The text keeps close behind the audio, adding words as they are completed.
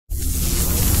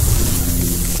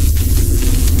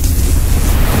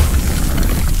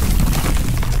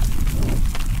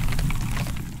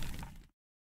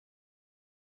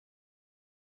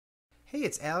Hey,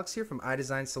 it's Alex here from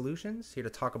iDesign Solutions, here to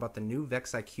talk about the new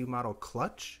VEX IQ model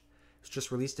Clutch. It's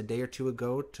just released a day or two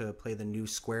ago to play the new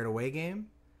Squared Away game.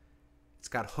 It's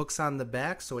got hooks on the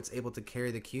back so it's able to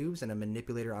carry the cubes and a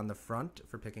manipulator on the front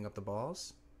for picking up the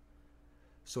balls.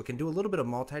 So it can do a little bit of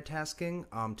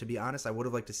multitasking. To be honest, I would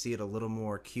have liked to see it a little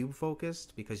more cube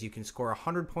focused because you can score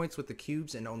 100 points with the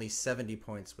cubes and only 70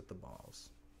 points with the balls.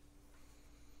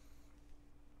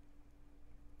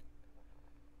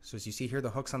 So as you see here,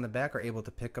 the hooks on the back are able to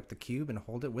pick up the cube and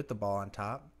hold it with the ball on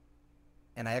top.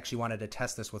 And I actually wanted to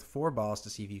test this with 4 balls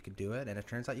to see if you could do it, and it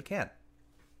turns out you can.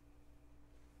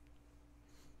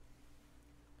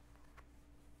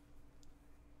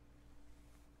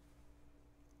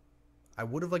 I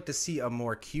would have liked to see a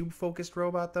more cube-focused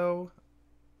robot though,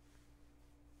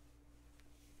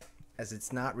 as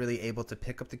it's not really able to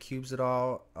pick up the cubes at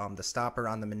all. The stopper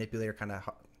on the manipulator kind of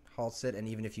halts it, and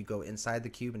even if you go inside the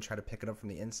cube and try to pick it up from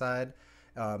the inside,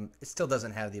 it still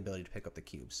doesn't have the ability to pick up the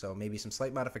cubes. So maybe some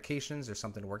slight modifications or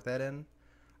something to work that in.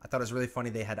 I thought it was really funny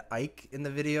they had Ike in the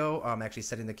video actually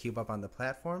setting the cube up on the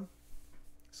platform,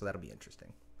 so that'll be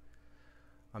interesting.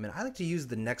 And I like to use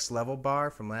the next level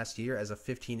bar from last year as a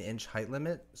 15-inch height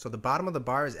limit. So the bottom of the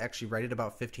bar is actually right at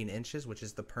about 15 inches, which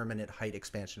is the permanent height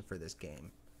expansion for this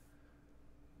game.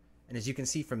 And as you can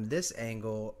see from this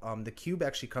angle, the cube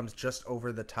actually comes just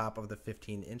over the top of the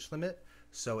 15-inch limit.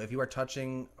 So if you are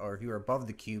touching or if you are above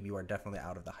the cube, you are definitely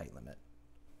out of the height limit.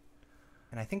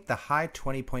 And I think the high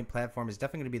 20-point platform is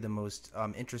definitely going to be the most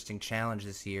interesting challenge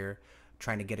this year,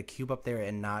 trying to get a cube up there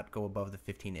and not go above the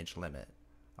 15-inch limit.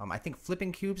 I think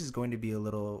flipping cubes is going to be a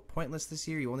little pointless this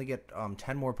year. You only get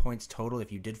 10 more points total if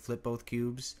you did flip both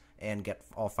cubes and get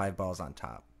all 5 balls on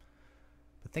top.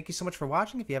 But thank you so much for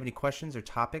watching. If you have any questions or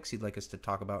topics you'd like us to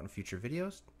talk about in future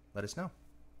videos, let us know.